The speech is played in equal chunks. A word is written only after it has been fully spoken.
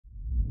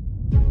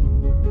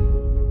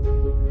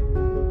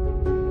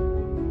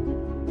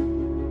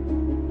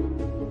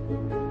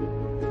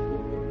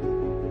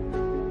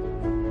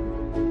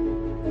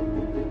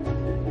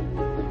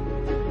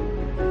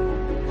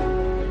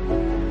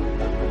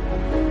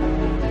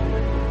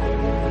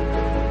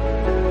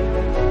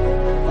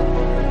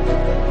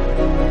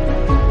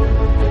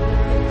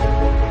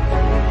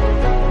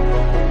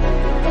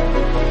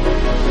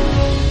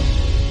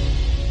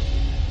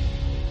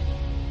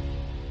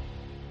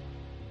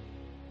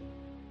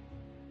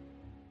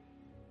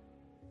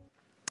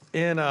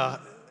In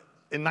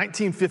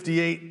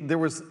 1958, there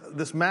was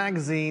this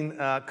magazine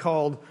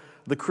called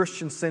The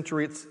Christian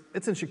Century.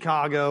 It's in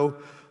Chicago.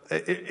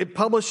 It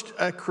published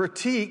a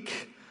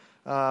critique,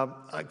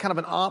 kind of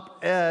an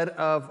op-ed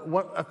of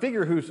a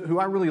figure who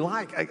I really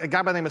like, a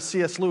guy by the name of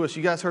C.S. Lewis.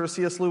 You guys heard of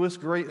C.S. Lewis?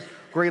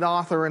 Great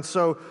author. And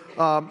so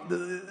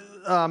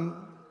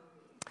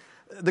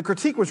the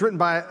critique was written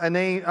by a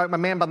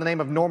man by the name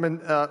of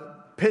Norman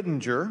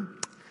Pittenger.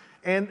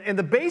 And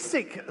the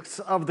basics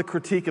of the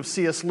critique of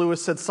C.S.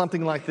 Lewis said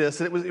something like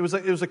this. It was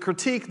a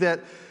critique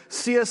that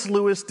C.S.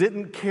 Lewis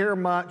didn't care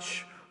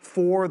much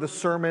for the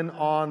Sermon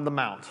on the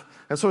Mount.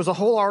 And so there's a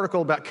whole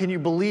article about, can you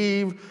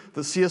believe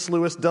that C.S.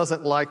 Lewis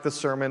doesn't like the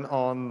Sermon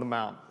on the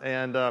Mount?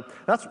 And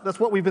that's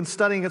what we've been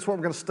studying. That's what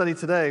we're going to study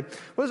today.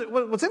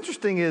 What's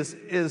interesting is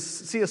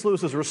C.S.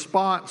 Lewis's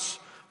response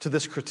to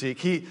this critique.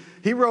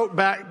 He wrote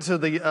back to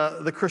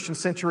the Christian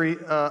Century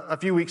a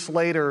few weeks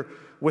later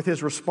with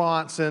his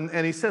response,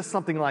 and he says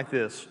something like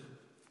this.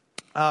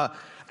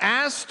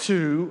 As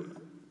to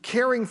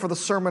caring for the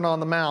Sermon on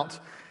the Mount,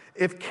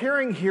 if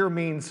caring here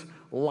means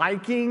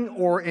liking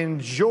or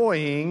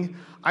enjoying,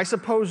 I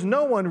suppose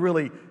no one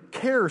really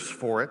cares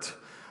for it.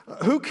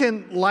 Who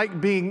can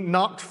like being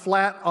knocked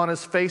flat on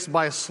his face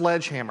by a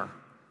sledgehammer?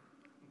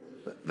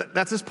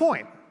 That's his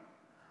point.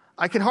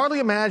 I can hardly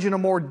imagine a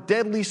more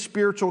deadly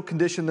spiritual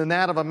condition than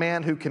that of a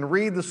man who can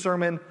read the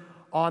Sermon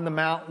on the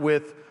Mount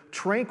with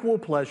tranquil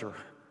pleasure.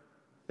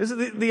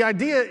 The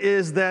idea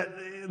is that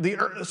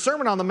the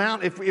Sermon on the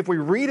Mount, if we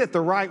read it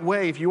the right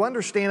way, if you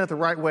understand it the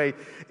right way,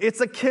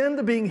 it's akin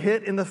to being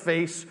hit in the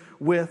face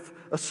with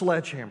a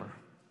sledgehammer,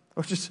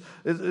 which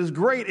is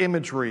great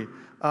imagery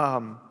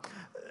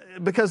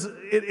because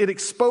it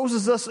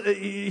exposes us, it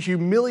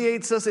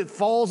humiliates us, it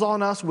falls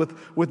on us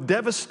with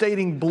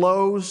devastating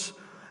blows.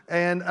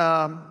 And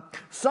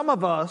some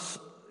of us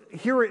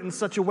hear it in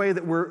such a way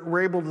that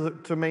we're able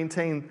to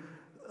maintain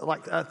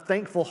like a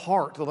thankful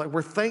heart. Like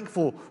we're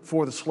thankful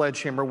for the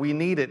sledgehammer. We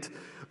need it.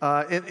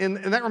 And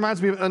that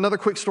reminds me of another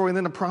quick story, and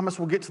then I promise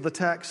we'll get to the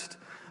text.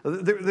 One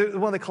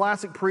of the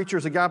classic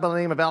preachers, a guy by the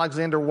name of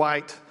Alexander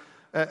White,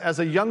 as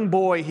a young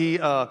boy, he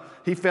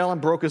fell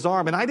and broke his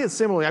arm. And I did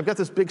similarly. I've got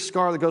this big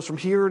scar that goes from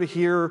here to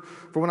here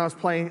from when I was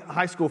playing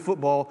high school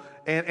football,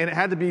 and it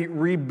had to be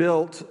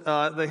rebuilt.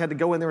 They had to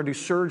go in there and do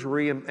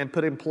surgery and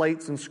put in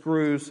plates and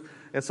screws.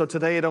 And so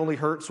today it only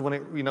hurts when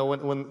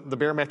when the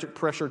barometric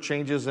pressure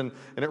changes and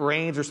it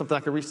rains or something. I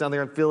can reach down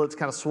there and feel it's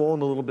kind of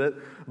swollen a little bit.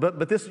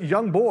 But this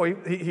young boy,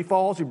 he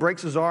falls, he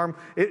breaks his arm.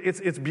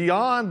 It's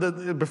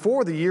beyond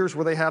before the years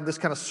where they have this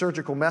kind of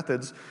surgical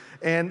methods.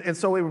 And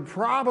so it would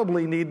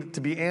probably need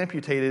to be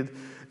amputated.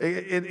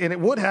 And it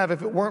would have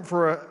if it weren't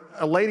for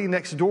a lady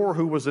next door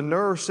who was a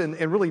nurse and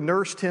really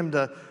nursed him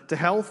to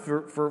health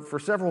for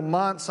several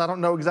months. I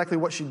don't know exactly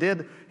what she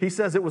did. He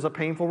says it was a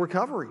painful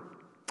recovery.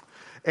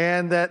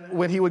 And that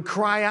when he would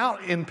cry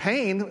out in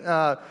pain,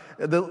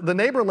 the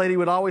neighbor lady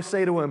would always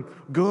say to him,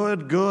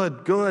 "Good,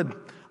 good, good.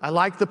 I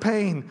like the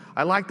pain.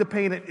 I like the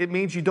pain. It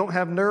means you don't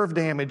have nerve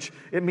damage.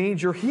 It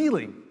means you're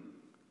healing."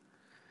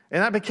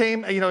 And that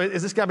became,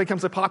 as this guy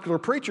becomes a popular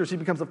preacher, as he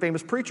becomes a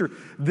famous preacher,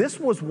 this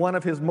was one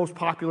of his most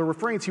popular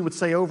refrains. He would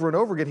say over and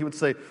over again, he would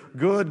say,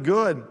 "Good,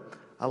 good.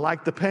 I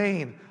like the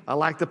pain. I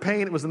like the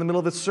pain." It was in the middle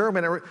of his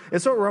sermon.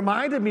 And so it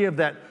reminded me of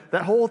that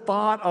whole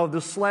thought of the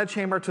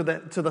sledgehammer to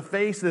the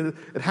face and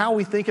how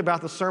we think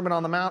about the Sermon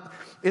on the Mount.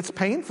 It's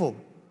painful,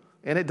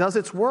 and it does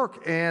its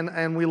work,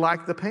 and we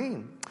like the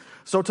pain.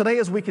 So today,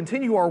 as we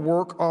continue our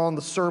work on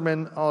the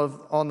Sermon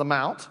on the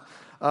Mount,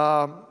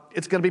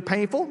 it's going to be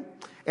painful,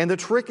 and the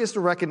trick is to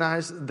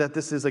recognize that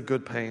this is a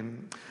good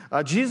pain.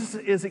 Jesus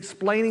is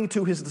explaining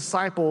to his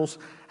disciples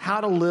how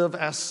to live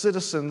as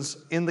citizens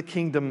in the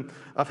kingdom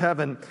of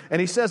heaven. And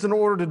he says in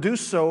order to do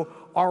so,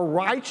 our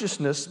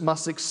righteousness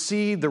must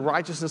exceed the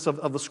righteousness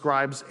of the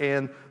scribes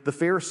and the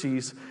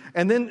Pharisees.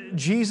 And then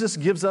Jesus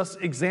gives us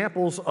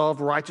examples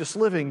of righteous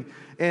living.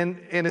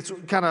 And it's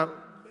kind of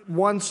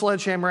one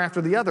sledgehammer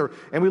after the other.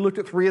 And we looked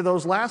at 3 of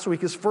those last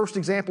week. His first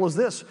example is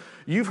this.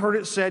 You've heard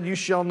it said, "You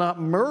shall not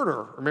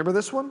murder." Remember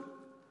this one?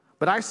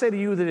 "But I say to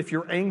you that if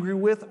you're angry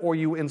with or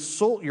you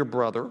insult your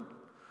brother,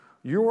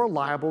 you are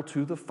liable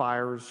to the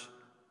fires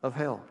of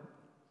hell."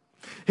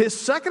 His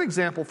second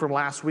example from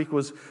last week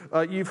was,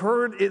 you've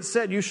heard it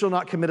said, "You shall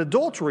not commit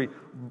adultery."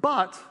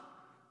 But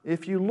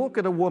if you look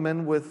at a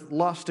woman with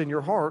lust in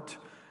your heart,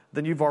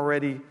 then you've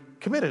already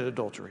committed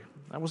adultery.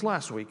 That was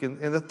last week. And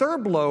the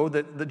third blow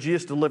that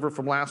Jesus delivered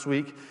from last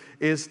week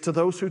is to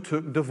those who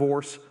took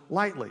divorce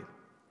lightly.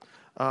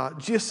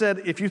 Jesus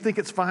said, if you think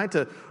it's fine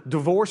to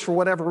divorce for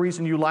whatever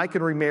reason you like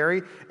and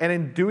remarry, and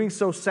in doing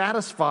so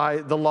satisfy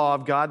the law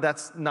of God,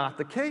 that's not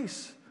the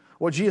case.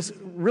 What Jesus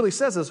really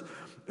says is,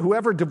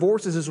 whoever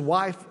divorces his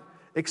wife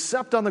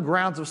except on the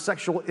grounds of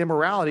sexual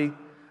immorality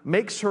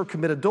makes her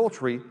commit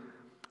adultery,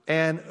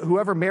 and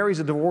whoever marries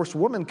a divorced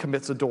woman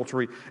commits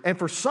adultery. And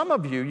for some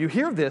of you, you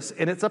hear this,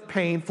 and it's a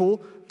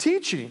painful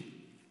teaching.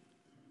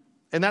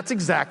 And that's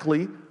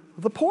exactly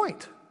the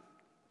point.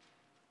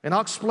 And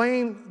I'll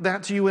explain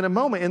that to you in a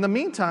moment. In the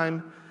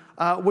meantime,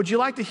 Would you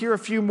like to hear a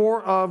few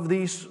more of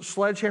these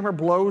sledgehammer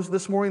blows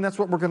this morning? That's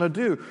what we're going to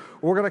do.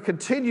 We're going to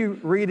continue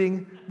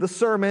reading the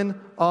Sermon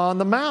on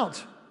the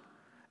Mount.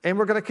 And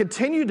we're going to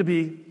continue to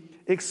be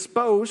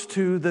exposed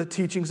to the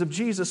teachings of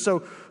Jesus.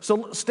 So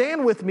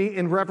stand with me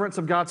in reverence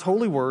of God's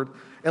holy word,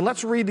 and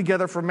let's read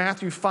together from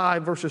Matthew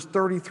 5, verses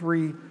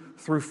 33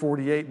 through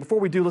 48. Before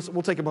we do,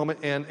 we'll take a moment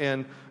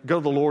and go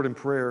to the Lord in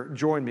prayer.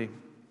 Join me.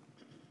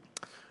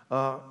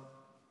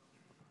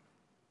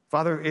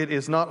 Father, it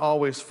is not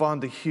always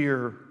fun to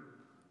hear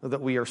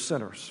that we are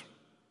sinners.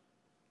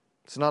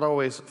 It's not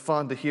always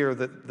fun to hear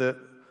that the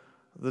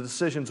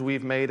decisions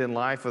we've made in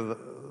life or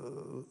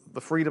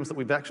the freedoms that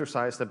we've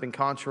exercised have been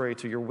contrary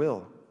to your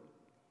will.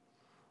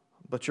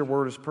 But your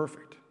word is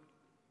perfect.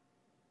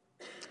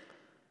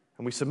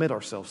 And we submit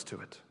ourselves to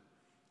it.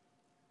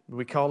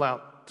 We call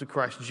out to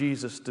Christ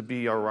Jesus to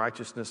be our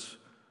righteousness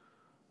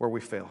where we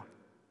fail.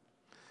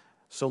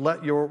 So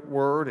let your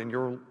word and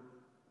your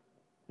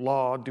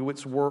law do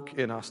its work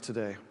in us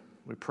today.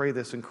 We pray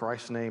this in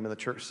Christ's name, and the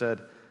church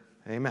said,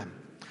 amen.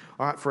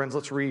 All right, friends,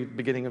 let's read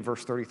beginning in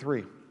verse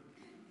 33.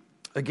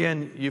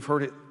 Again, you've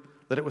heard it,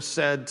 that it was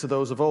said to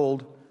those of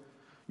old,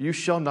 you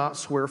shall not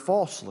swear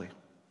falsely,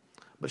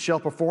 but shall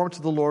perform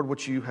to the Lord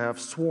what you have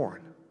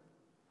sworn.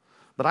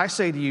 But I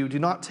say to you, do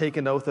not take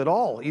an oath at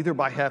all, either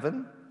by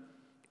heaven,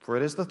 for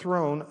it is the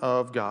throne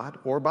of God,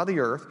 or by the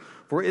earth,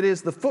 for it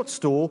is the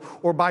footstool,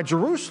 or by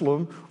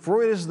Jerusalem,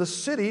 for it is the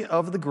city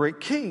of the great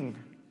King.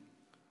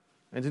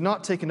 And do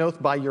not take an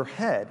oath by your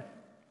head,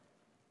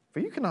 for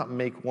you cannot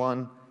make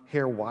one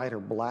hair white or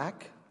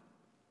black.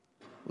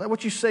 Let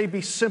what you say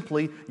be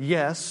simply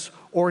yes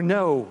or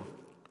no.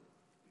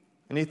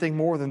 Anything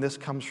more than this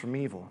comes from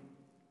evil.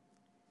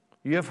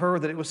 You have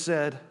heard that it was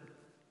said,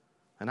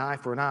 an eye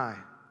for an eye,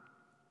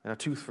 and a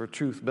tooth for a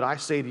tooth. But I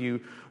say to you,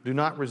 do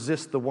not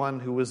resist the one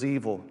who is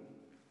evil.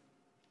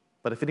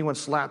 But if anyone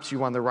slaps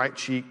you on the right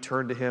cheek,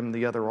 turn to him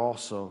the other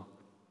also.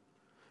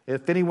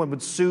 If anyone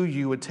would sue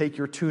you and take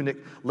your tunic,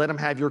 let him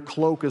have your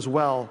cloak as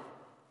well.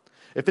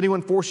 If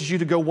anyone forces you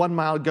to go 1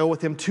 mile, go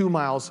with him 2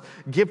 miles.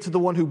 Give to the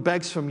one who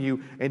begs from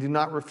you, and do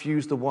not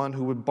refuse the one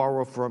who would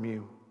borrow from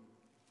you.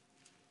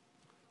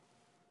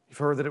 You've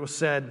heard that it was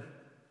said,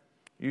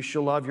 you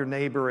shall love your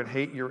neighbor and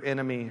hate your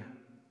enemy.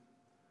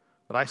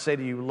 But I say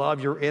to you, love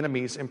your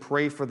enemies and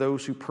pray for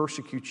those who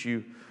persecute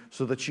you,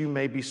 so that you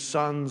may be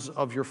sons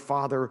of your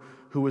Father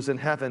who is in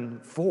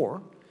heaven.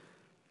 For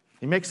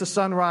he makes the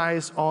sun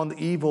rise on the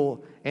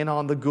evil and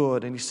on the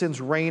good, and he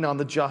sends rain on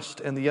the just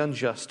and the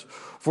unjust.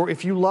 For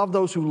if you love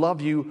those who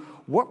love you,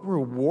 what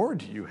reward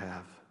do you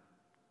have?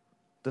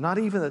 Do not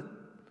even the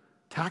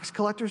tax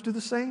collectors do the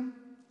same?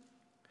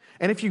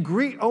 And if you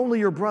greet only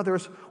your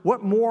brothers,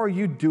 what more are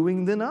you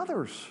doing than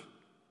others?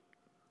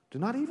 Do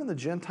not even the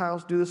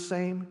Gentiles do the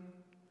same?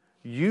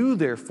 You,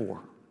 therefore,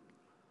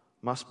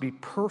 must be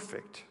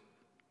perfect,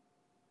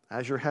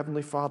 as your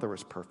heavenly Father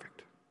is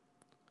perfect.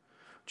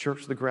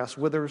 Church, the grass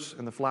withers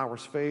and the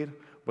flowers fade,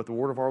 but the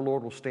word of our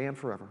Lord will stand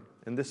forever.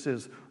 And this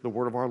is the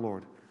word of our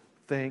Lord.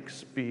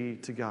 Thanks be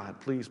to God.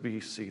 Please be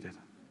seated.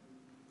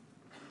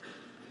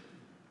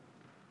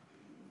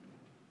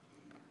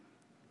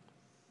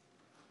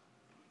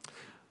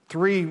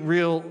 Three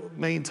real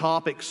main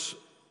topics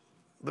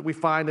that we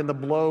find in the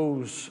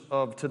blows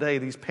of today,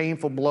 these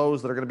painful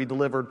blows that are going to be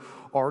delivered,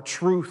 are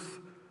truth,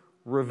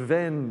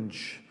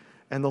 revenge,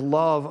 and the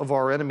love of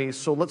our enemies.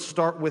 So let's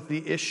start with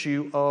the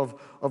issue of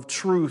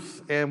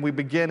truth, and we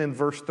begin in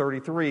verse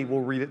 33. We'll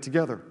read it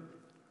together.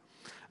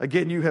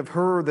 Again, you have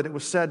heard that it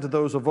was said to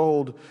those of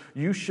old,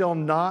 you shall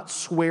not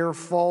swear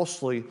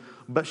falsely,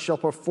 but shall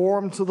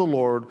perform to the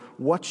Lord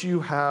what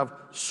you have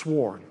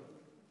sworn.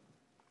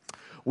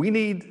 We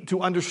need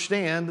to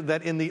understand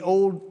that in the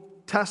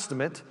Old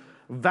Testament,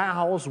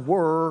 vows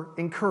were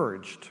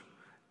encouraged.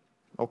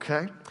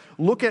 Okay?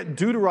 Look at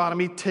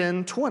Deuteronomy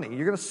 10:20.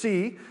 You're going to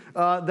see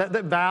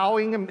that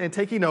vowing and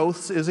taking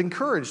oaths is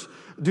encouraged.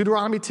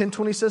 Deuteronomy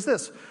 10:20 says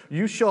this,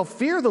 you shall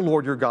fear the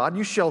Lord your God,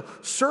 you shall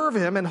serve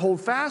him and hold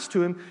fast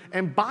to him,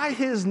 and by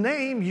his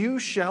name you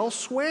shall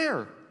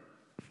swear.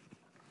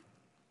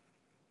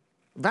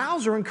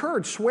 Vows are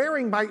encouraged.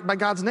 Swearing by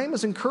God's name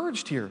is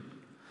encouraged here.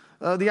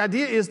 The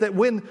idea is that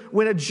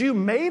when a Jew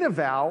made a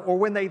vow or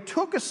when they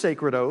took a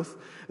sacred oath,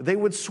 they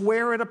would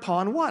swear it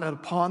upon what?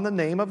 Upon the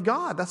name of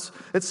God.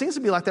 It seems to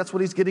be like that's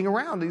what he's getting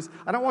around.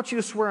 I don't want you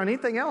to swear on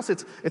anything else.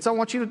 It's I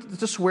want you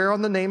to swear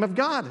on the name of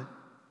God.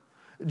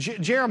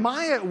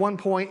 Jeremiah at one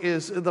point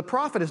the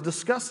prophet is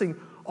discussing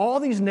all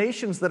these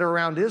nations that are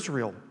around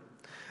Israel.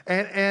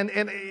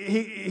 And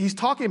he's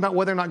talking about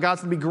whether or not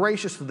God's going to be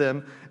gracious to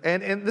them.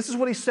 And this is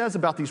what he says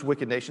about these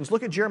wicked nations.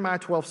 Look at Jeremiah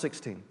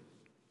 12:16.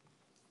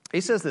 He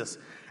says this,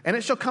 and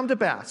it shall come to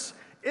pass,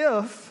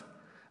 if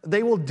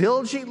they will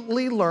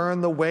diligently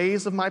learn the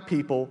ways of my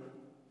people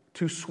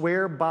to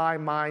swear by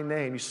my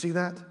name. You see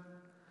that?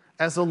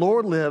 As the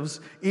Lord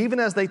lives, even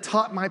as they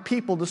taught my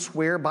people to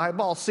swear by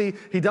Baal. See,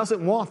 he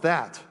doesn't want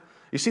that.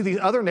 You see, these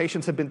other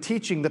nations have been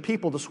teaching the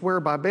people to swear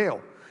by Baal.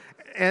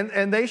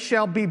 And they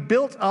shall be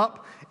built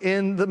up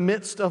in the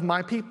midst of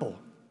my people.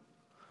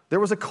 There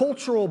was a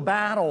cultural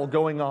battle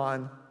going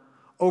on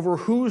over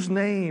whose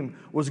name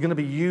was going to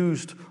be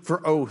used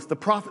for oath. The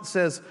prophet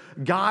says,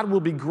 God will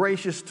be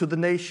gracious to the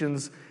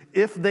nations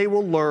if they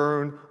will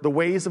learn the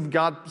ways of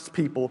God's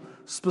people,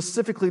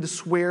 specifically to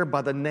swear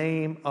by the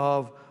name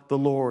of the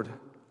Lord.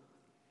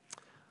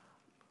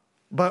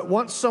 But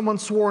once someone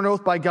swore an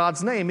oath by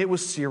God's name, it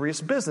was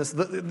serious business.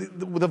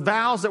 The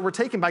vows that were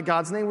taken by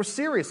God's name were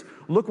serious.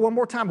 Look one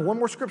more time, one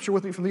more scripture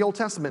with me from the Old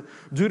Testament.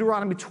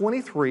 Deuteronomy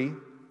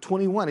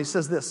 23:21. He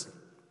says this,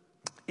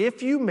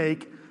 if you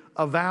make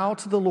a vow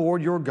to the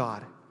Lord your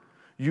God,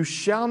 you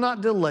shall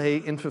not delay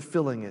in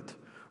fulfilling it.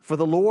 For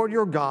the Lord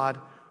your God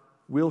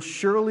will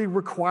surely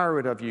require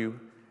it of you,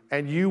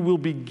 and you will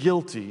be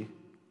guilty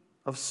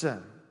of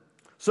sin.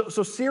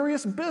 So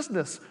serious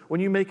business when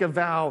you make a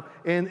vow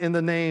in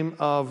the name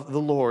of the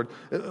Lord,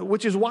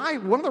 which is why,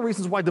 one of the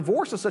reasons why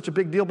divorce is such a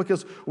big deal,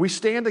 because we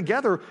stand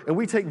together and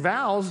we take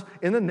vows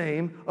in the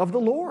name of the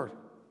Lord.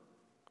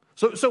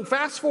 So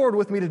fast forward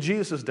with me to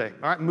Jesus' day.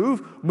 All right,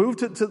 move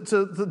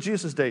to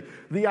Jesus' day.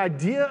 The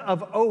idea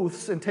of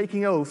oaths and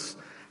taking oaths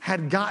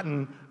had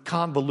gotten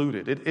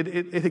convoluted.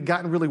 It had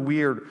gotten really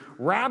weird.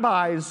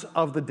 Rabbis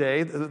of the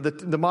day,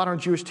 the modern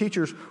Jewish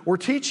teachers, were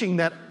teaching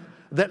that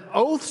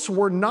oaths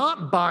were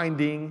not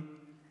binding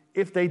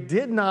if they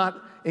did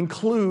not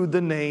include the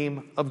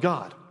name of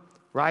God.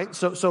 Right?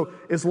 So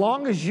as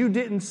long as you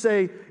didn't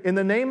say, in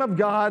the name of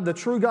God, the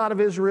true God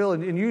of Israel,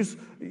 and use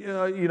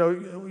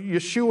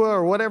Yeshua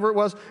or whatever it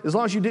was, as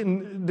long as you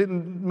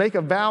didn't make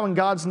a vow in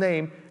God's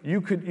name, you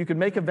could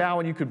make a vow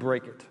and you could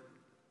break it.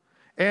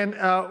 And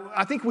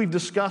I think we've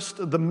discussed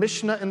the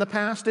Mishnah in the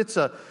past. It's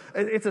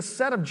a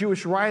set of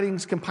Jewish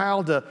writings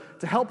compiled to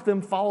help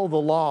them follow the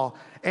law.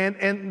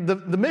 And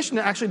the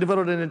Mishnah actually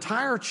devoted an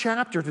entire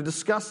chapter to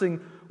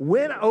discussing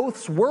when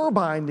oaths were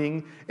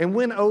binding and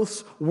when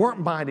oaths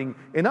weren't binding.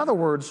 In other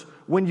words,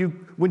 when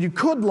you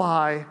could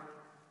lie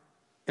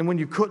and when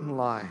you couldn't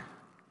lie.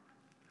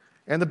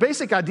 And the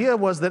basic idea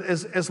was that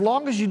as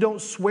long as you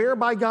don't swear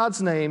by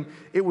God's name,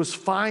 it was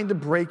fine to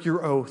break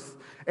your oath.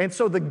 And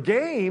so the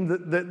game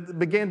that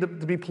began to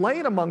be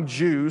played among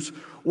Jews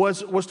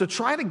was to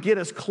try to get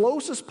as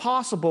close as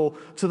possible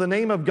to the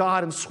name of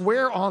God and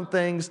swear on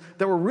things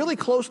that were really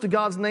close to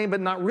God's name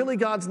but not really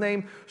God's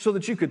name, so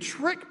that you could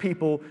trick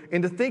people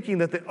into thinking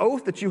that the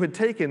oath that you had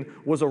taken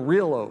was a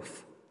real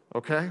oath,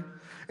 okay?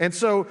 And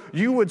so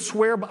you would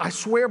swear, I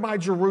swear by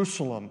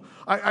Jerusalem.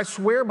 I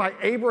swear by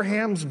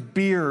Abraham's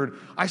beard.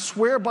 I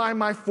swear by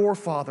my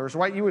forefathers,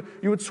 right? You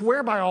would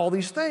swear by all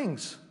these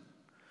things.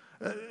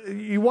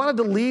 You wanted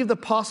to leave the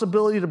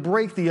possibility to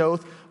break the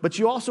oath, but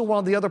you also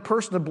wanted the other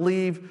person to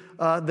believe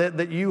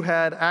that you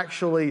had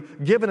actually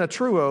given a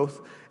true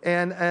oath.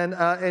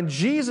 And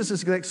Jesus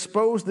is going to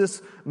expose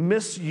this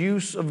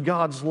misuse of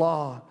God's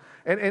law.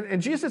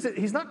 And Jesus,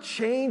 he's not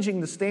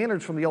changing the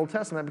standards from the Old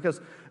Testament,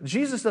 because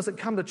Jesus doesn't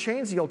come to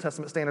change the Old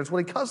Testament standards. What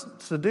he comes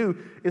to do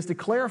is to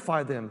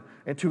clarify them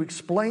and to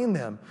explain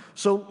them.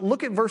 So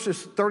look at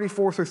verses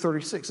 34 through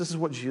 36. This is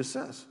what Jesus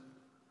says.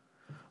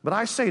 But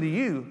I say to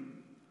you,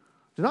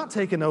 do not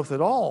take an oath at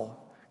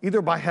all,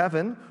 either by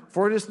heaven,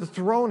 for it is the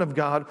throne of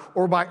God,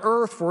 or by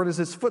earth, for it is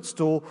his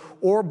footstool,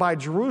 or by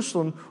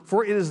Jerusalem,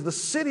 for it is the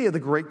city of the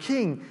great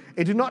king.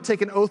 And do not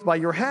take an oath by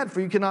your head, for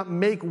you cannot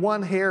make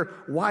one hair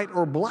white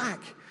or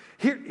black.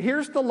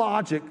 Here's the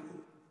logic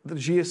that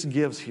Jesus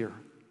gives here.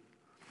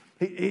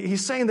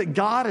 He's saying that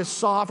God is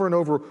sovereign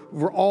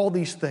over all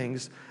these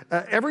things.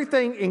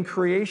 Everything in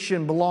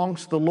creation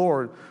belongs to the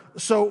Lord.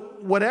 So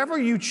whatever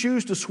you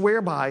choose to swear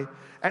by,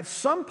 at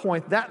some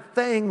point, that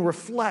thing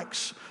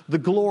reflects the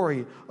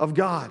glory of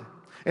God.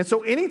 And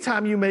so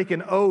anytime you make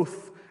an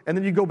oath and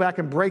then you go back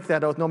and break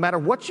that oath, no matter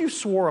what you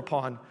swore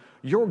upon,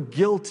 you're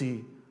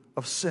guilty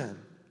of sin.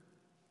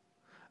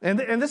 And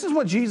this is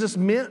what Jesus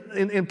meant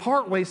in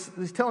part ways.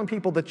 He's telling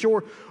people that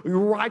your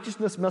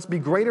righteousness must be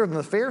greater than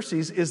the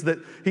Pharisees, is that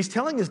he's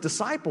telling his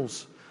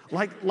disciples,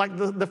 like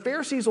the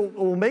Pharisees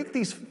will make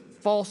these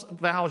false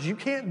vows. You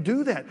can't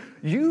do that.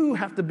 You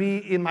have to be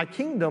in my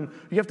kingdom.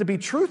 You have to be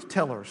truth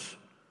tellers.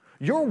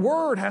 Your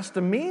word has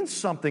to mean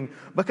something,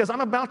 because I'm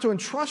about to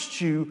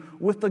entrust you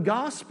with the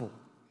gospel.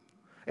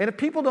 And if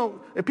people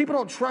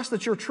don't trust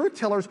that you're truth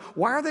tellers,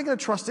 why are they going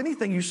to trust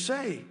anything you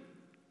say?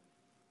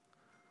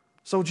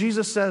 So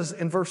Jesus says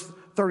in verse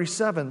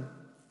 37,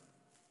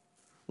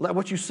 let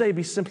what you say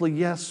be simply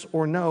yes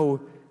or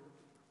no.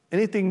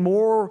 Anything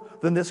more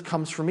than this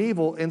comes from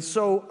evil. And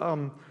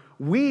so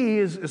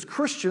we as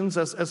Christians,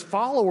 as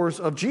followers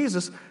of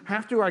Jesus,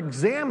 have to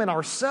examine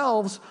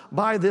ourselves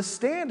by this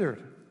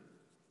standard.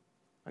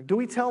 Do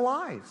we tell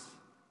lies?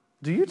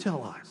 Do you tell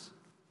lies?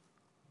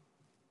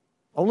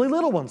 Only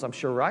little ones, I'm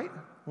sure, right?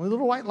 Only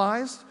little white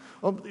lies.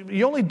 Well,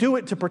 you only do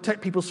it to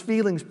protect people's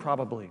feelings,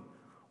 probably,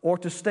 or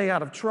to stay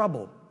out of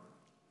trouble,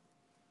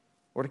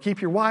 or to keep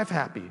your wife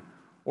happy,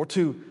 or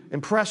to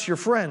impress your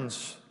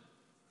friends.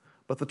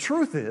 But the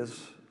truth is,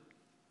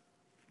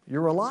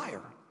 you're a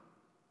liar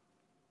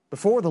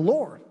before the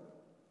Lord.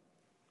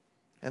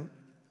 And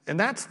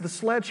that's the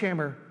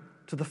sledgehammer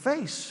to the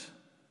face.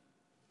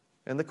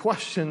 And the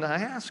question I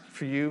ask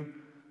for you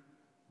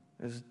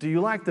is, do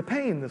you like the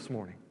pain this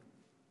morning?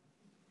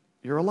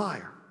 You're a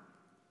liar.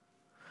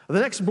 The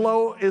next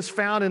blow is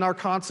found in our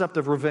concept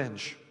of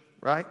revenge,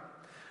 right?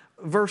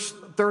 Verse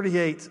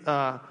 38,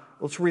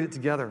 let's read it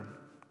together.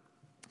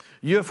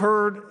 You have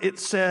heard it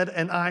said,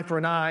 an eye for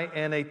an eye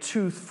and a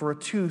tooth for a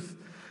tooth.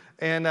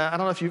 And I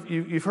don't know if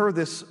you've heard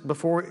this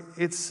before.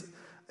 It's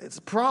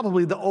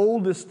probably the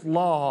oldest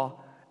law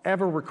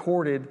ever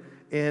recorded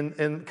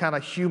in kind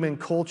of human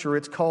culture.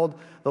 It's called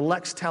the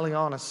Lex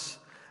Talionis.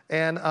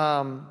 And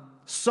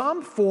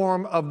some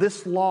form of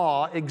this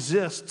law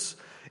exists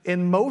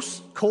in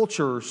most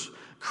cultures,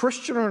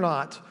 Christian or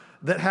not,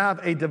 that have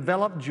a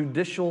developed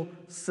judicial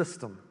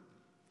system.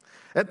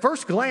 At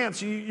first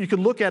glance, you could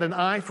look at an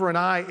eye for an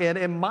eye, and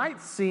it might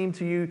seem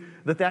to you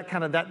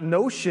that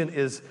notion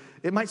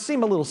it might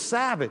seem a little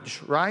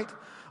savage, right?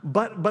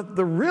 But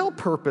the real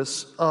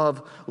purpose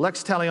of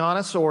Lex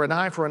Talionis, or an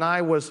eye for an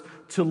eye, was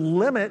to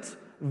limit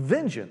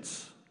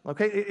vengeance.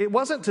 Okay, it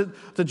wasn't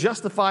to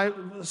justify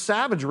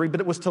savagery, but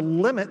it was to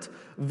limit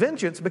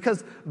vengeance,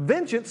 because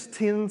vengeance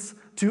tends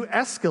to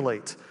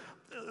escalate.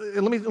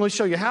 Let me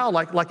show you how.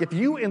 Like if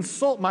you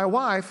insult my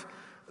wife,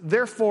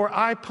 therefore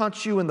I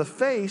punch you in the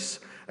face,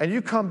 and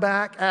you come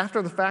back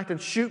after the fact and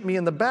shoot me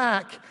in the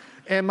back,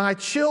 and my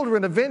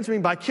children avenge me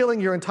by killing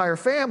your entire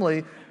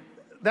family.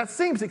 That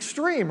seems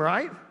extreme,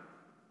 right?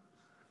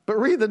 But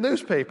read the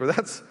newspaper.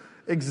 That's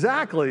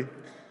exactly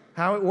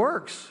how it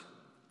works.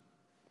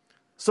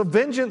 So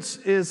vengeance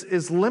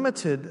is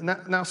limited.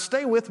 Now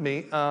stay with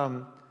me.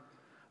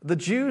 The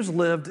Jews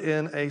lived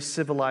in a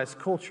civilized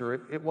culture.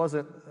 It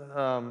wasn't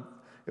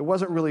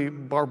really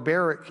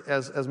barbaric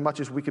as much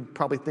as we could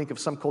probably think of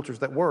some cultures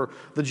that were.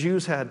 The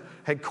Jews had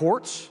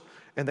courts,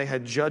 and they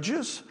had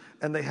judges,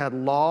 and they had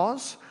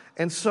laws.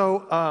 And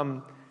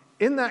so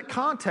in that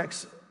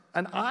context,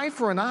 an eye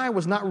for an eye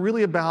was not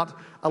really about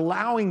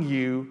allowing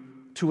you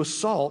to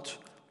assault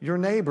your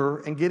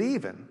neighbor and get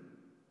even,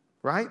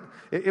 right?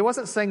 It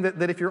wasn't saying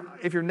that if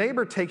your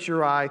neighbor takes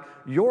your eye,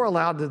 you're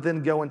allowed to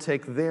then go and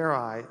take their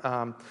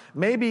eye.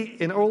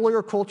 Maybe in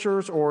earlier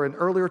cultures or in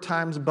earlier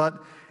times,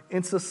 but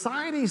in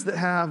societies that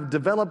have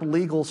developed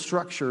legal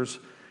structures,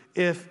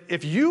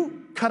 if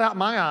you cut out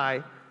my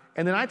eye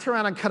and then I turn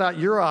around and cut out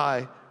your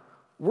eye,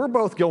 we're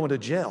both going to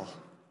jail.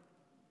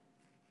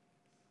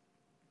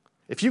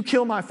 If you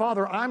kill my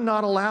father, I'm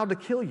not allowed to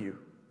kill you,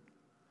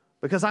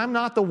 because I'm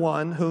not the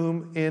one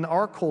whom in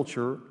our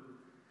culture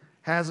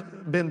has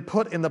been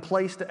put in the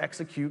place to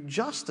execute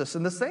justice.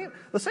 And the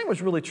same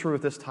was really true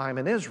at this time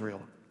in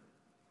Israel.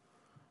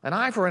 An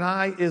eye for an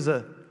eye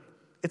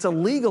it's a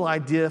legal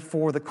idea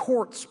for the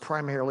courts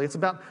primarily. It's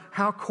about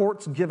how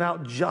courts give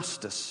out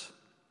justice.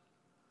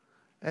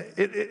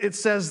 It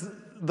says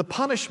the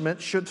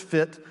punishment should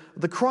fit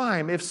the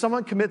crime. If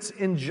someone commits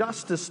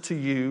injustice to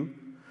you,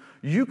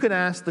 you can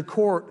ask the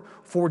court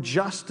for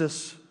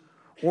justice,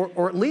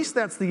 or at least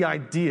that's the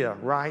idea,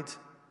 right?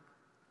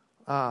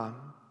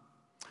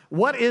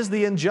 What is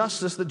the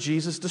injustice that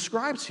Jesus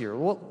describes here?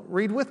 Well,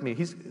 read with me.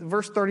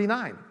 Verse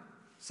 39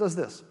 says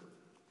this.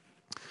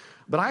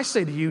 But I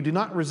say to you, do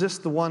not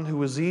resist the one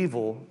who is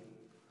evil,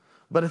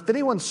 but if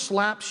anyone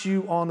slaps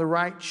you on the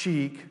right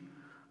cheek,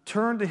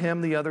 turn to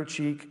him the other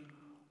cheek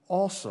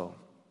also.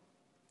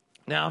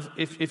 Now,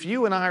 if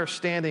you and I are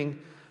standing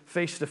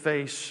face to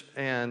face,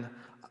 and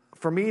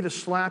for me to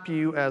slap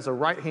you as a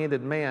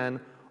right-handed man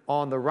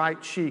on the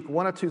right cheek,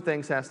 one of two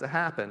things has to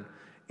happen.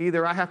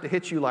 Either I have to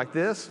hit you like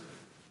this,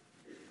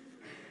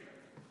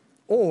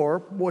 or,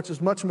 which is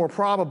much more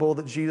probable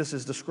that Jesus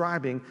is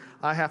describing,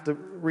 I have to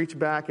reach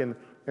back and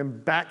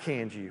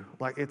backhand you.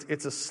 Like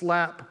it's a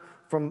slap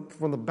from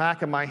the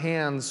back of my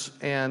hands.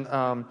 And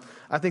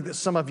I think that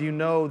some of you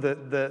know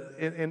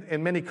that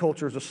in many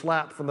cultures, a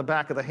slap from the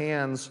back of the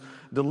hands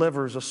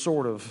delivers a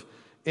sort of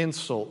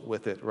insult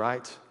with it,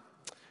 right?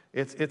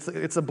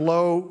 It's a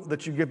blow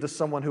that you give to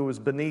someone who is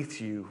beneath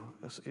you.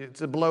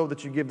 It's a blow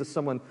that you give to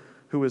someone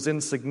who is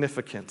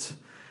insignificant.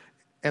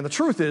 And the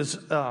truth is,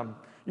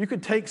 you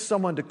could take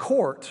someone to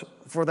court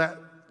for that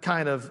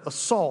kind of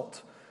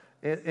assault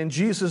in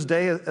Jesus'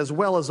 day as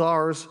well as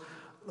ours.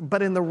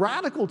 But in the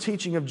radical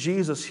teaching of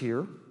Jesus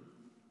here,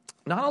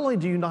 not only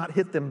do you not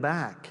hit them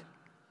back,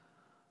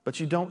 but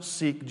you don't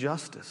seek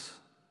justice.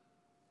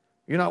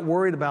 You're not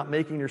worried about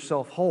making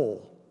yourself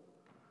whole.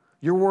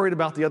 You're worried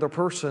about the other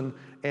person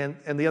and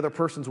the other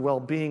person's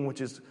well-being,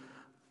 which is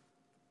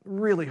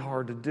really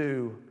hard to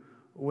do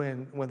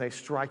when they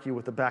strike you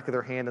with the back of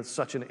their hand in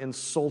such an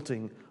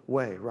insulting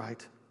way,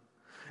 right?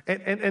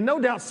 And no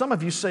doubt some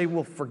of you say,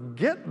 well,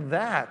 forget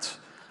that.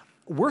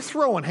 We're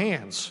throwing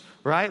hands,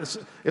 right?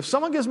 If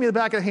someone gives me the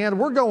back of the hand,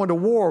 we're going to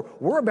war.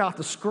 We're about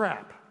to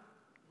scrap.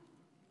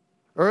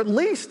 Or at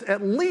least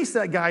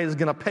that guy is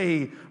going to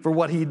pay for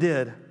what he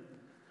did.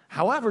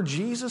 However,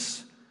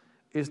 Jesus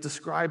is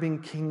describing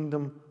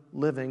kingdom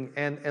living.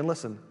 And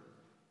listen,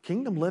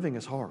 kingdom living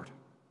is hard.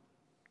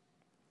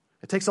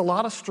 It takes a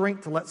lot of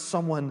strength to let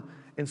someone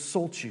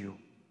insult you,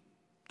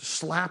 to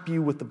slap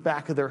you with the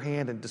back of their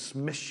hand and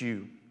dismiss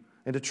you,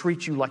 and to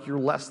treat you like you're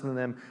less than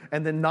them,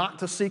 and then not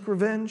to seek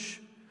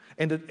revenge,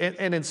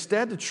 and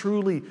instead to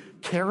truly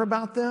care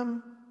about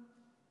them,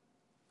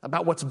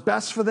 about what's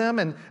best for them,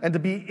 and to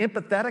be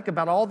empathetic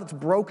about all that's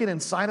broken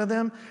inside of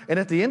them. And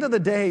at the end of the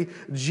day,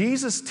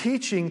 Jesus'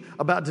 teaching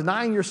about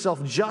denying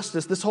yourself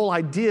justice, this whole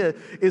idea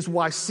is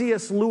why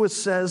C.S. Lewis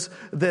says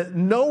that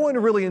no one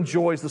really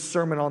enjoys the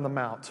Sermon on the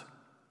Mount.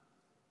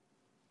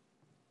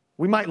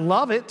 We might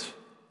love it.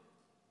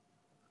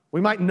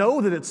 We might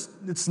know that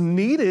it's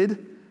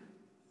needed.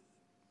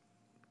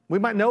 We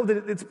might know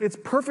that it's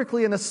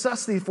perfectly a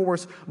necessity for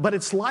us, but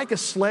it's like a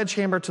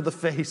sledgehammer to the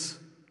face.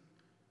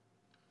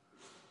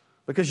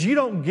 Because you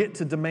don't get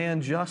to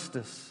demand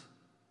justice.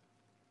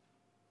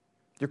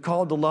 You're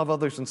called to love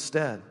others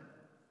instead.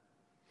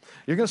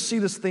 You're going to see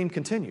this theme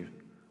continue.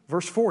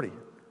 Verse 40.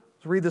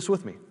 Let's read this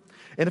with me.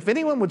 And if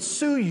anyone would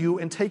sue you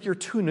and take your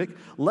tunic,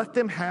 let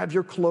them have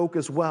your cloak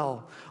as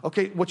well.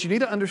 Okay, what you need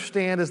to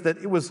understand is that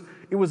it was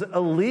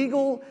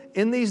illegal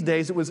in these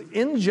days. It was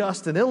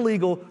unjust and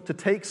illegal to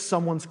take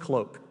someone's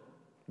cloak.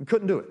 You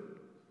couldn't do it.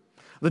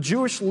 The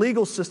Jewish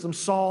legal system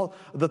saw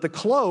that the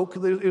cloak,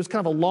 it was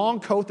kind of a long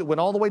coat that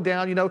went all the way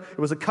down, it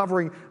was a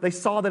covering. They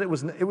saw that it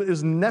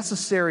was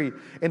necessary.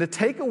 And to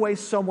take away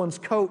someone's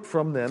coat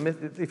from them,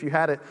 if you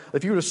had it,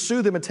 if you were to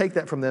sue them and take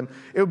that from them,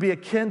 it would be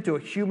akin to a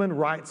human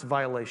rights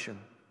violation.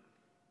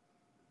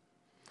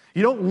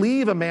 You don't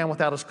leave a man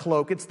without his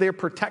cloak. It's their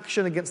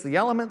protection against the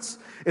elements.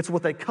 It's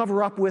what they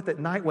cover up with at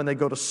night when they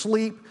go to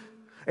sleep.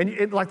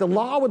 And like the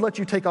law would let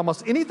you take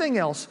almost anything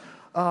else,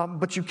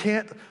 but you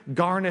can't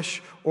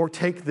garnish or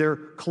take their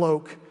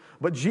cloak.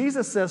 But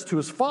Jesus says to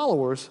his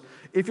followers,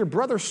 if your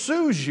brother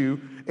sues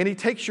you and he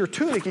takes your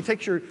tunic, he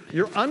takes your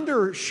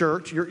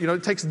undershirt, he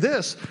takes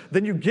this,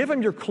 then you give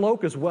him your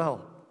cloak as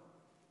well.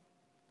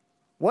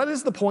 What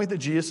is the point that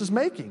Jesus is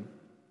making?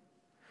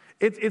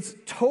 It's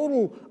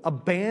total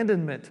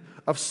abandonment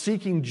of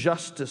seeking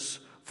justice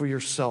for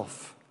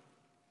yourself.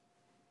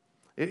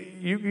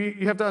 You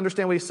have to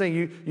understand what he's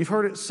saying. You've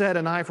heard it said,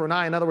 an eye for an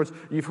eye. In other words,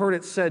 you've heard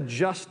it said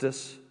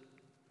justice,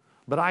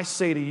 but I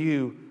say to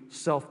you,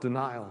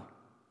 self-denial.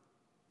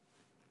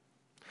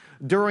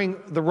 During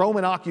the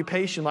Roman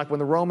occupation, like when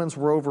the Romans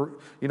were over,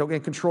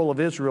 in control of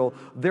Israel,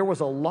 there was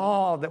a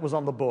law that was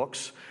on the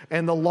books,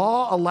 and the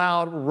law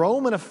allowed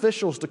Roman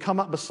officials to come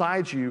up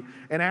beside you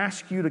and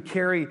ask you to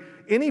carry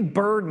any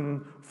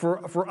burden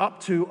for up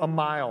to a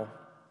mile.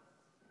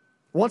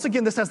 Once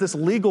again, this has this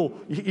legal,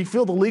 you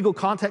feel the legal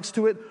context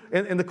to it,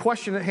 and the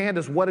question at hand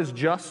is, what is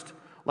just?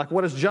 Like,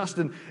 what is just?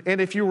 And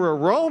if you were a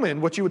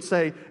Roman, what you would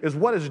say is,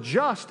 what is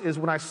just is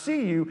when I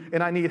see you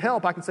and I need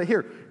help, I can say,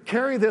 here,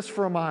 carry this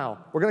for a mile.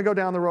 We're going to go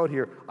down the road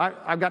here.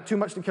 I've got too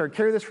much to carry.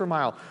 Carry this for a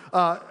mile.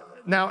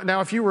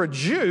 Now, if you were a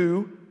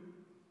Jew,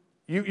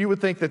 you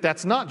would think that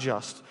that's not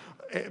just.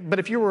 But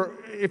if you were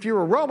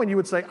a Roman, you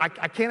would say,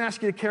 I can't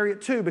ask you to carry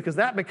it too, because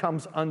that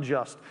becomes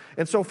unjust.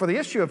 And so for the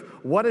issue of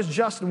what is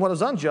just and what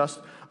is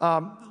unjust,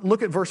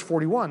 look at verse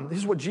 41. This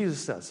is what Jesus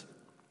says.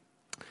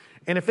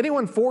 And if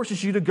anyone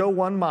forces you to go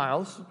 1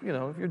 mile, if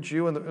you're a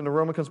Jew and the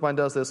Roman comes by and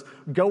does this,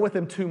 go with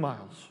him 2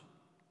 miles.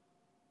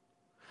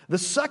 The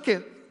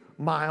second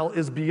mile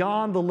is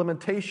beyond the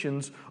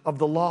limitations of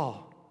the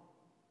law.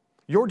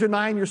 You're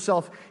denying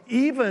yourself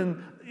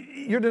even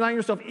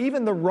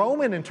the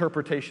Roman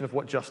interpretation of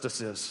what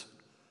justice is,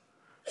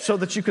 so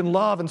that you can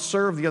love and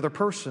serve the other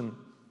person.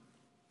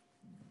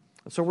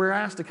 And so we're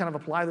asked to kind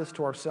of apply this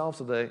to ourselves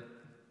today.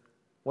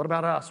 What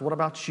about us? What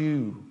about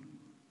you?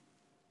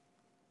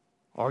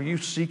 Are you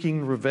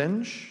seeking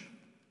revenge?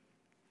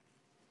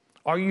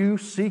 Are you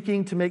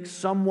seeking to make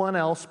someone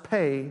else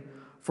pay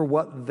for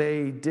what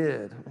they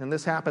did? And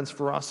this happens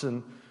for us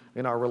in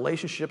our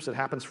relationships. It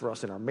happens for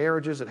us in our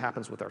marriages. It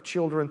happens with our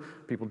children.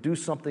 People do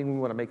something. We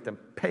want to make them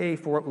pay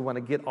for it. We want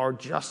to get our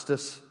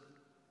justice.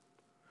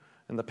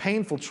 And the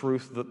painful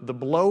truth, the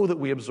blow that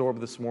we absorb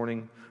this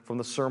morning from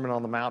the Sermon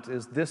on the Mount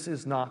is this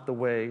is not the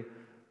way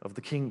of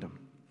the kingdom.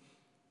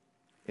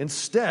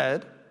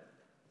 Instead,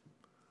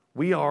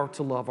 we are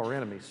to love our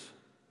enemies.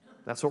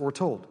 That's what we're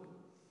told.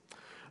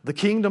 The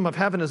kingdom of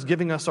heaven is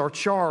giving us our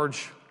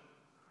charge.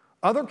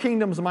 Other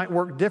kingdoms might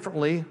work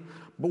differently,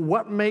 but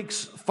what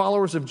makes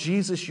followers of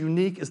Jesus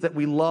unique is that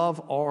we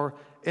love our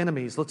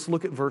enemies. Let's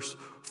look at verse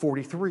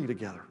 43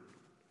 together.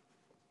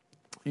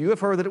 You have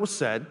heard that it was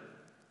said,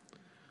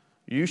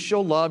 you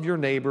shall love your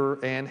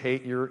neighbor and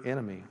hate your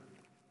enemy.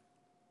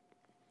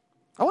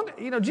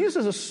 Jesus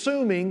is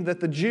assuming that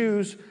the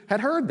Jews had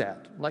heard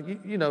that.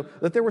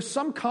 That there was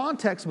some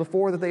context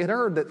before that they had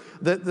heard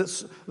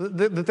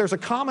that there's a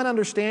common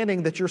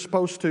understanding that you're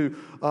supposed to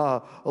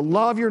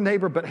love your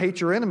neighbor but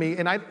hate your enemy.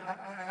 And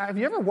have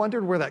you ever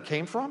wondered where that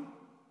came from?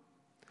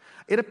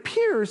 It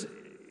appears,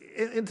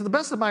 to the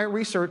best of my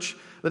research,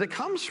 that it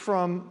comes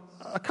from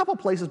a couple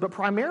places, but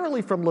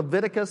primarily from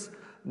Leviticus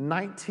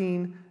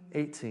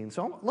 19:18.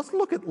 So let's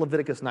look at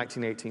Leviticus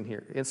 19:18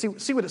 here and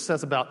see what it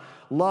says about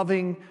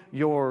loving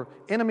your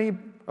enemy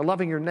or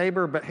loving your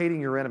neighbor but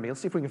hating your enemy.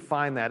 Let's see if we can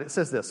find that. It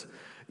says this,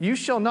 you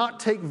shall not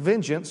take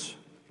vengeance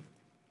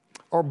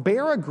or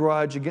bear a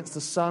grudge against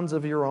the sons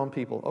of your own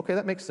people. Okay,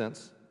 that makes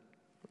sense.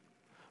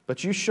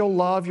 But you shall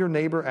love your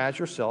neighbor as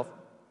yourself.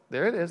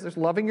 There it is. There's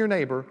loving your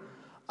neighbor.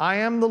 I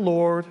am the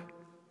Lord.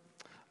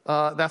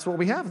 That's what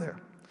we have there.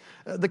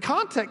 The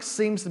context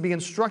seems to be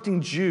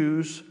instructing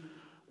Jews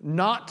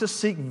not to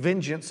seek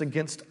vengeance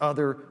against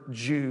other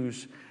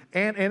Jews.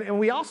 And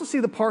we also see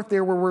the part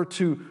there where we're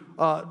to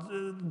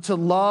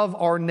love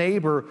our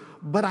neighbor,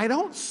 but I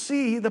don't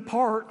see the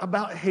part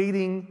about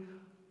hating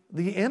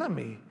the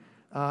enemy.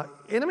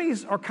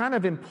 Enemies are kind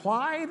of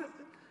implied,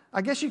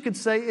 I guess you could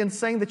say, in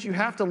saying that you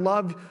have to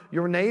love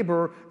your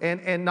neighbor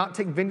and not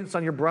take vengeance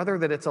on your brother,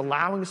 that it's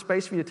allowing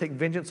space for you to take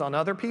vengeance on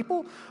other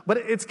people. But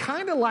it's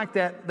kind of like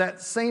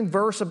that same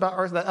verse about,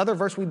 or that other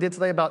verse we did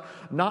today about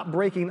not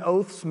breaking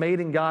oaths made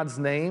in God's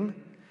name.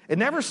 It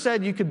never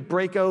said you could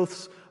break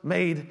oaths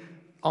made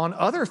on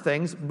other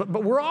things,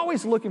 but we're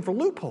always looking for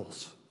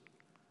loopholes.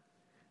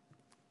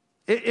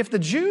 If the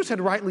Jews had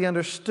rightly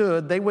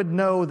understood, they would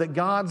know that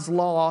God's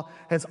law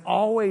has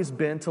always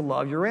been to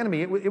love your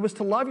enemy. It was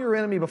to love your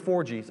enemy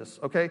before Jesus,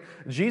 okay?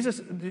 Jesus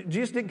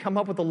didn't come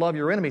up with the love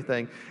your enemy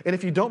thing. And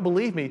if you don't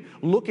believe me,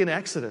 look in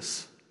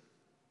Exodus.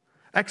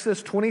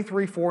 Exodus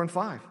 23, 4, and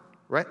 5,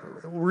 right?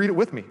 Read it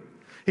with me.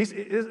 This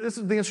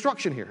is the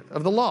instruction here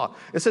of the law.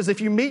 It says, if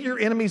you meet your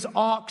enemy's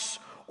ox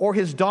or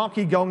his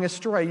donkey going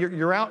astray,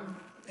 you're out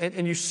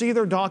and you see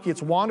their donkey,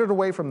 it's wandered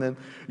away from them,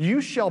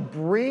 you shall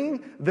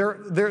bring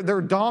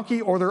their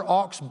donkey or their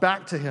ox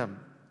back to him.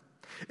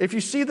 If you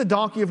see the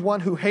donkey of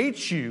one who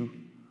hates you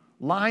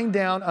lying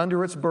down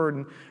under its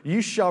burden,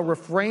 you shall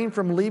refrain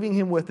from leaving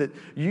him with it.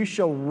 You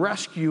shall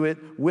rescue it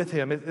with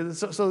him.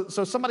 So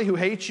somebody who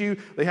hates you,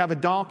 they have a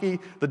donkey.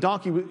 The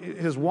donkey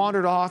has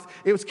wandered off.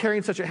 It was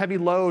carrying such a heavy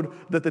load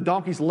that the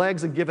donkey's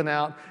legs had given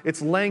out.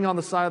 It's laying on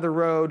the side of the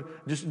road,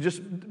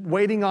 just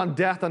waiting on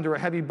death under a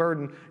heavy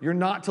burden. You're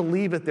not to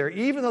leave it there,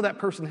 even though that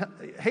person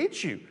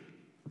hates you.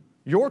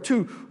 You're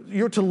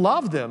to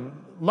love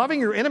them. Loving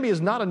your enemy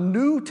is not a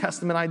New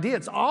Testament idea.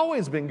 It's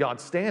always been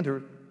God's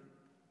standard.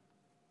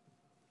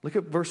 Look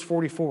at verse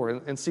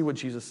 44 and see what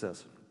Jesus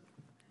says.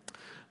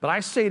 But I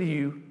say to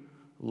you,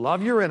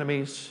 love your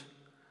enemies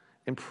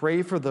and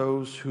pray for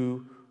those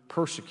who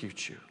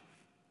persecute you.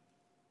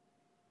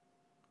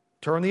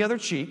 Turn the other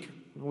cheek.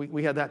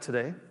 We had that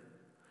today.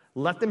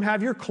 Let them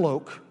have your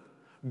cloak.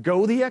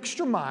 Go the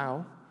extra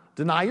mile.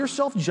 Deny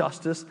yourself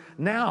justice.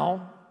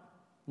 Now,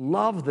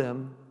 love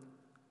them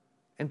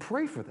and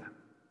pray for them.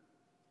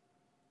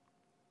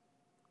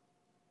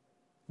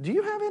 Do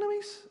you have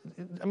enemies?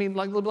 I mean,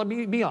 let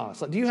me be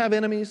honest. Do you have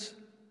enemies?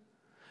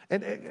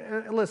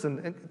 And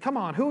listen, come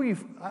on, who are you?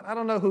 I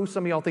don't know who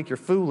some of y'all think you're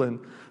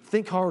fooling.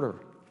 Think harder.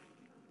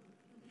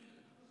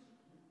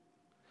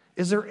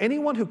 Is there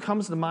anyone who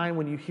comes to mind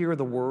when you hear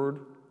the word?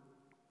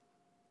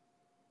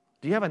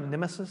 Do you have a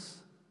nemesis?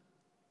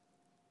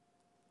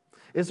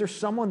 Is there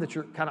someone that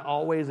you're kind of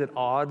always at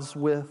odds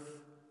with?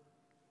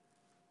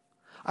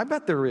 I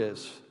bet there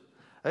is.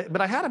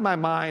 But I had in my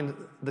mind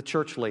the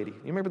church lady.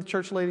 You remember the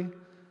church lady?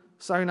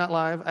 Saturday Night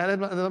Live. I had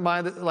in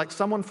mind that, like,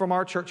 someone from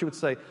our church who would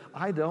say,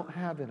 I don't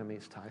have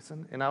enemies,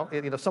 Tyson.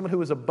 And someone who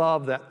was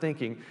above that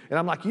thinking. And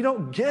I'm like, you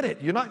don't get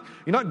it. You're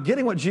not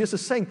getting what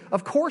Jesus is saying.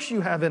 Of course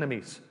you have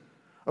enemies.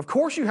 Of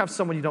course you have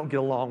someone you don't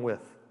get along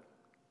with.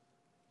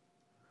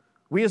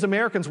 We as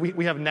Americans,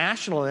 we have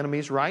national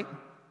enemies, right?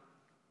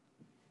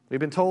 We've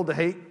been told to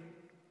hate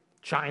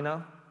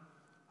China,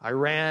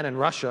 Iran, and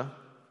Russia.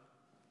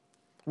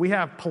 We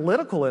have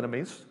political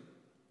enemies.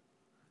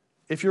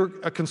 If you're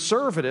a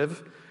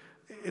conservative,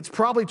 it's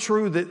probably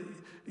true that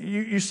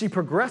you see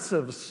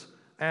progressives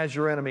as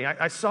your enemy.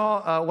 I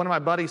saw one of my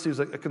buddies who's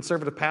a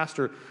conservative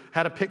pastor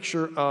had a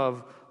picture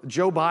of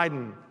Joe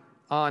Biden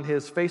on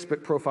his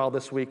Facebook profile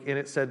this week, and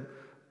it said,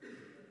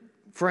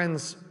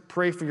 friends,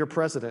 pray for your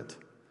president.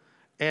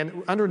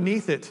 And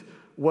underneath it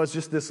was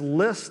just this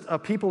list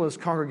of people in his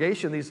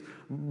congregation, these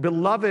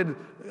beloved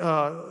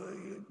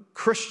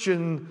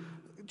Christian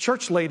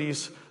church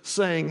ladies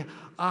saying,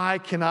 I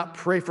cannot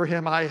pray for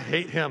him, I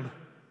hate him.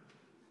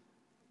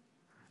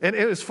 And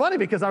it was funny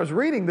because I was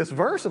reading this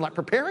verse and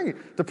preparing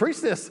to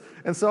preach this.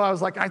 And so I was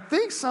like, I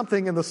think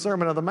something in the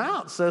Sermon on the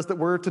Mount says that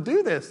we're to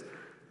do this.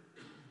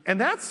 And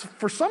that's,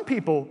 for some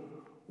people,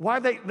 why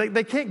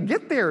they can't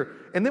get there.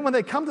 And then when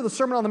they come to the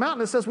Sermon on the Mount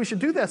and it says we should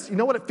do this, you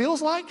know what it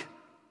feels like?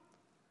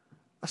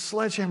 A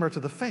sledgehammer to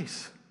the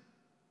face.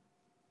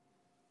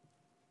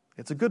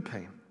 It's a good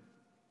pain.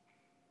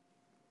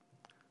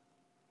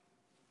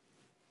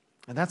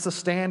 And that's the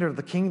standard of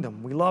the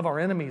kingdom. We love our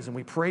enemies and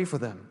we pray for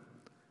them.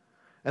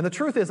 And the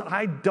truth is,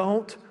 I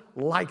don't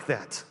like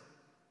that.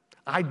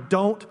 I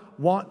don't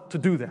want to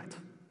do that.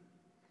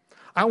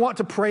 I want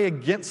to pray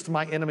against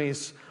my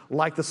enemies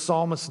like the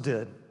psalmist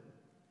did.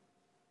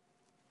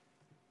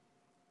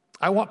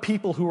 I want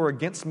people who are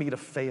against me to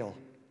fail.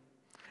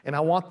 And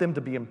I want them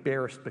to be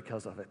embarrassed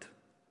because of it.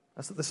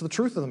 This is the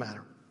truth of the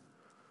matter.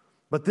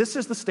 But this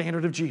is the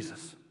standard of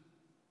Jesus.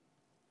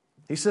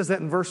 He says that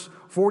in verse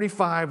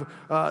 45,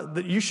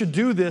 that you should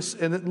do this,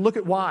 and look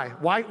at why.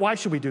 Why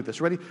should we do this?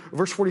 Ready?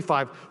 Verse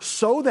 45,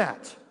 so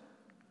that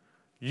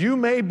you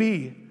may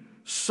be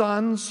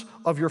sons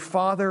of your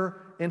Father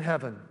in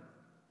heaven.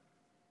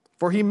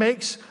 For he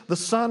makes the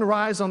sun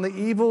rise on the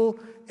evil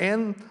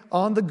and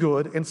on the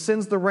good, and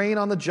sends the rain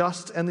on the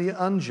just and the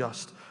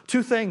unjust.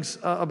 Two things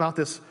about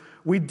this.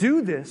 We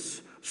do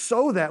this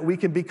so that we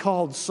can be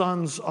called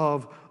sons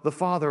of the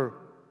Father.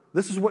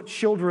 This is what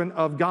children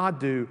of God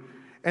do.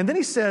 And then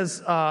he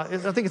says, I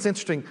think it's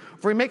interesting,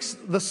 for he makes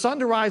the sun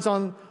to rise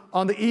on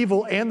the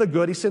evil and the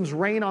good. He sends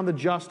rain on the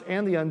just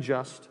and the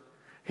unjust.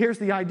 Here's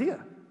the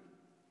idea.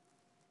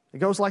 It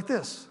goes like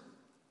this.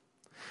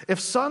 If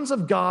sons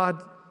of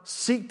God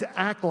seek to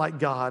act like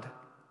God,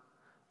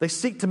 they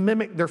seek to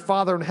mimic their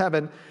Father in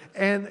heaven,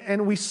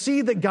 and we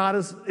see that God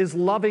is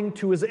loving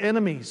to his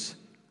enemies.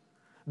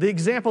 The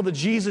example that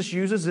Jesus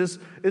uses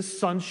is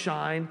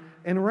sunshine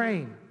and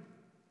rain.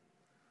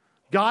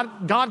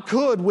 God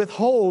could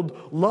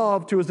withhold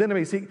love to his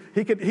enemies.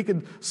 He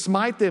could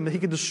smite them, he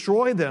could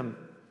destroy them.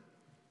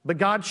 But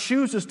God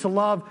chooses to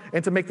love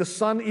and to make the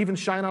sun even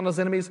shine on his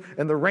enemies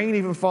and the rain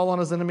even fall on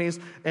his enemies,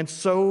 and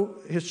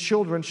so his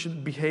children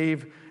should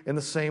behave in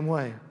the same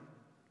way.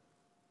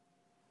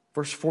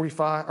 Verse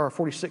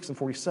 46 and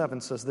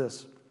 47 says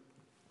this.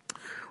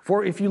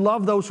 For if you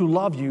love those who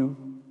love you,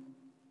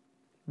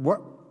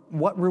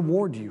 what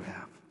reward do you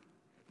have?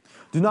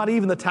 Do not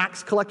even the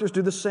tax collectors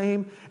do the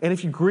same? And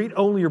if you greet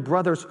only your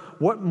brothers,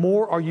 what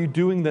more are you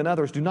doing than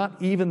others? Do not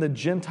even the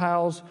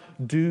Gentiles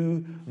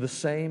do the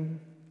same?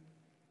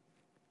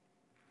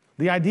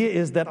 The idea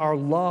is that our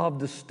love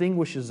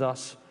distinguishes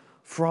us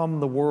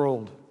from the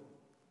world.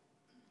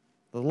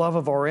 The love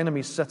of our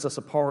enemies sets us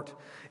apart.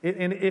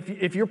 And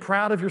if you're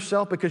proud of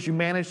yourself because you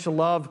manage to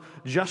love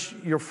just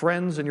your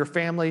friends and your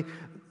family,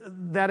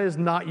 that is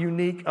not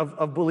unique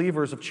of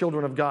believers, of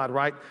children of God,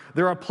 right?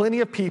 There are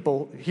plenty of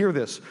people, hear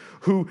this,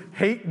 who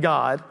hate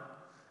God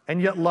and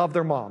yet love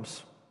their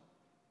moms.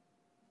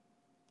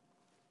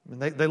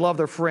 And they love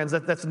their friends.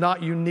 That's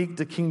not unique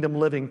to kingdom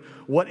living.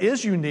 What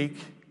is unique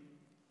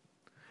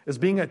is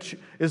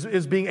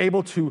being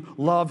able to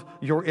love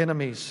your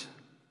enemies.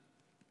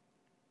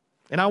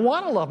 And I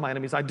want to love my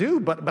enemies, I do,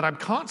 but I'm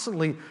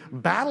constantly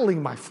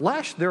battling my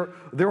flesh. There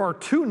are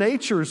two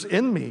natures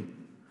in me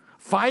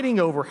fighting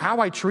over how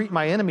I treat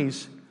my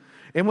enemies.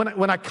 And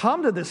when I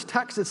come to this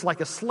text, it's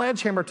like a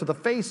sledgehammer to the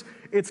face.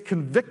 It's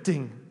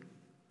convicting.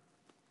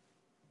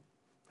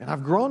 And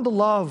I've grown to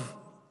love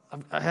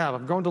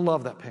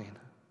that pain.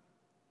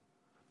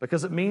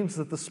 Because it means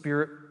that the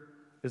Spirit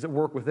is at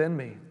work within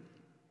me.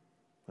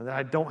 And that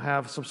I don't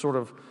have some sort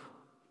of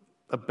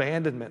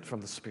abandonment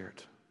from the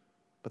Spirit,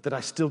 but that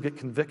I still get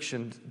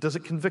conviction. Does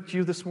it convict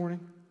you this morning?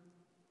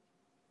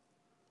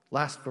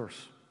 Last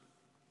verse.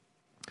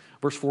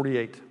 Verse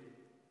 48.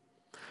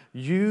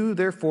 You,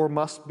 therefore,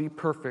 must be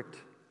perfect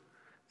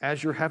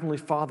as your heavenly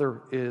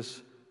Father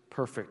is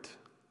perfect.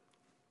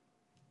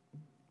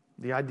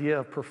 The idea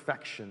of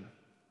perfection.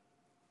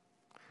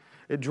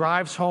 It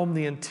drives home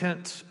the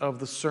intent of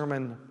the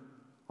Sermon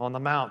on the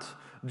Mount.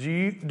 Do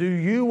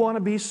you want to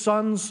be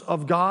sons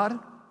of God?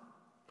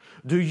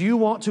 Do you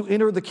want to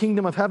enter the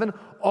kingdom of heaven?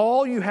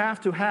 All you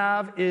have to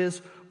have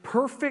is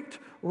perfect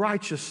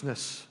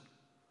righteousness.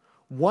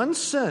 One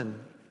sin,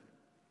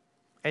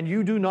 and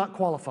you do not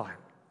qualify.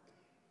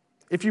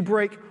 If you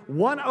break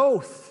one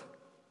oath,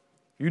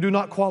 you do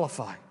not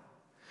qualify.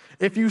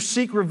 If you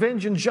seek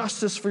revenge and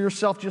justice for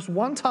yourself just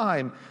one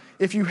time,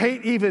 if you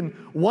hate even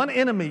one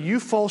enemy, you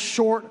fall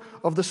short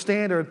of the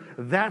standard.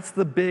 That's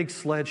the big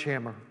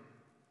sledgehammer.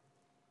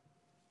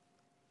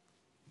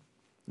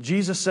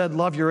 Jesus said,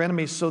 love your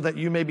enemies so that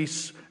you may be...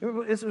 It's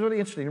really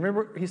interesting.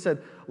 Remember, he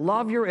said,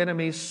 love your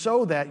enemies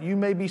so that you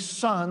may be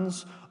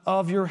sons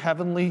of your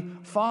heavenly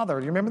Father.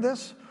 Do you remember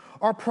this?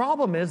 Our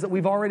problem is that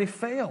we've already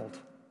failed.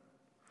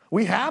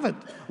 We haven't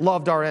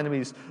loved our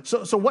enemies.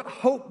 So what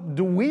hope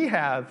do we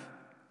have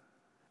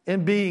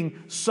in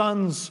being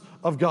sons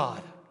of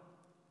God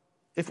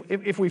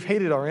if we've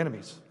hated our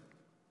enemies?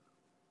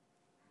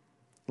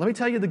 Let me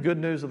tell you the good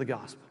news of the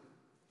gospel.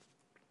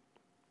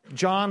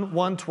 John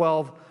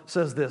 1:12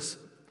 says this.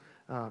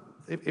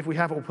 If we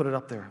have it, we'll put it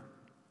up there.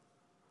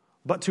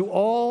 But to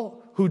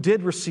all who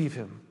did receive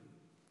him,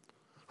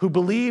 who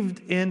believed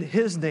in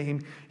his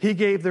name, he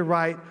gave the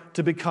right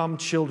to become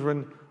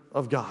children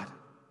of God.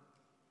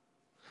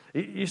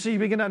 You see, you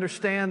begin to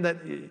understand that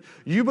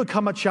you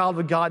become a child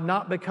of God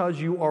not because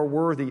you are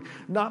worthy,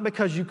 not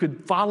because you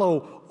could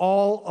follow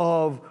all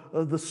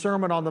of the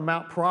Sermon on the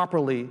Mount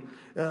properly,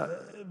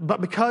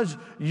 but because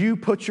you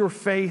put your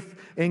faith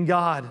in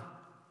God.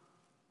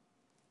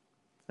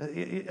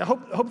 I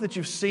hope that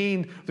you've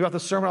seen throughout the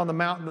Sermon on the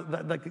Mount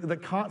the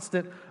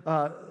constant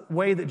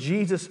way that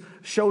Jesus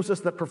shows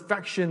us that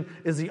perfection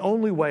is the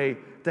only way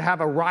to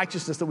have a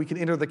righteousness that we can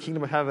enter the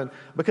kingdom of heaven.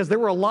 Because there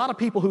were a lot of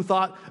people who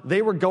thought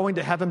they were going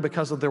to heaven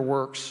because of their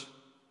works.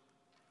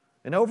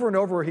 And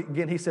over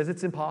again, he says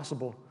it's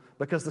impossible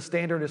because the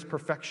standard is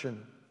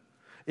perfection.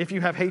 If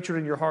you have hatred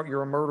in your heart,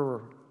 you're a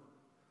murderer.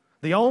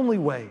 The only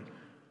way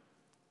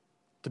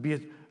to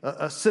be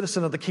a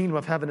citizen of the kingdom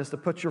of heaven is to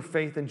put your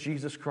faith in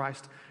Jesus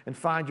Christ and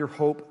find your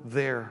hope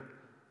there.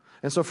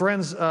 And so,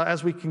 friends,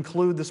 as we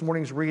conclude this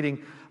morning's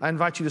reading, I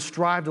invite you to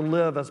strive to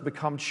live as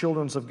become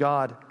children of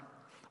God.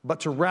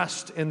 but to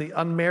rest in the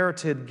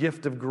unmerited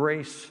gift of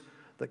grace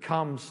that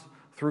comes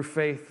through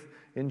faith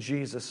in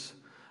Jesus.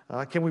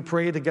 Can we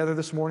pray together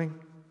this morning?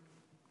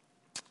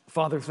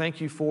 Father,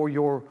 thank you for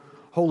your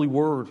holy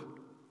word.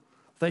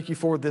 Thank you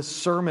for this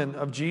sermon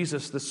of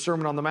Jesus, this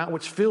Sermon on the Mount,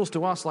 which feels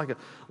to us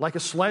like a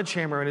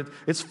sledgehammer, and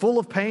it's full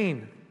of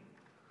pain.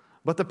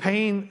 But the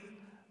pain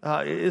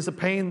is a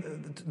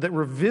pain that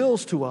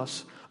reveals to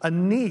us a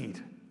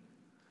need.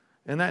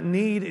 And that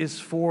need is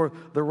for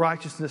the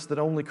righteousness that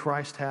only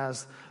Christ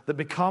has, that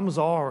becomes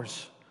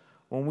ours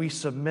when we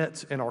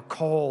submit and are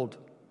called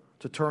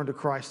to turn to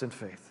Christ in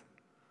faith.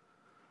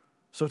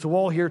 So to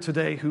all here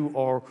today who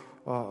are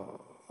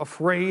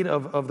afraid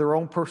of their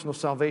own personal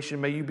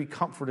salvation, may you be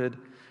comforted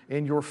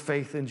in your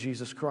faith in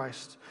Jesus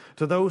Christ.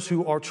 To those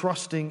who are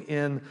trusting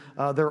in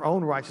their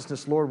own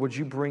righteousness, Lord, would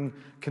you bring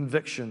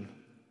conviction?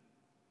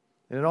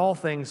 And in all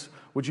things,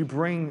 would you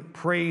bring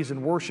praise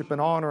and worship and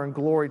honor and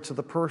glory to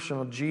the person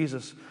of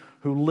Jesus,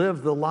 who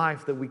lived the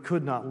life that we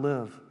could not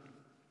live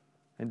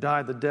and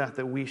died the death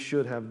that we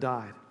should have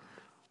died.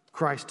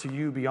 Christ, to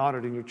you be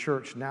honored in your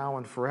church now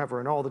and forever.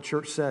 And all the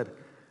church said,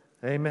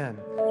 amen.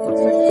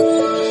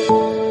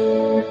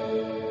 Let's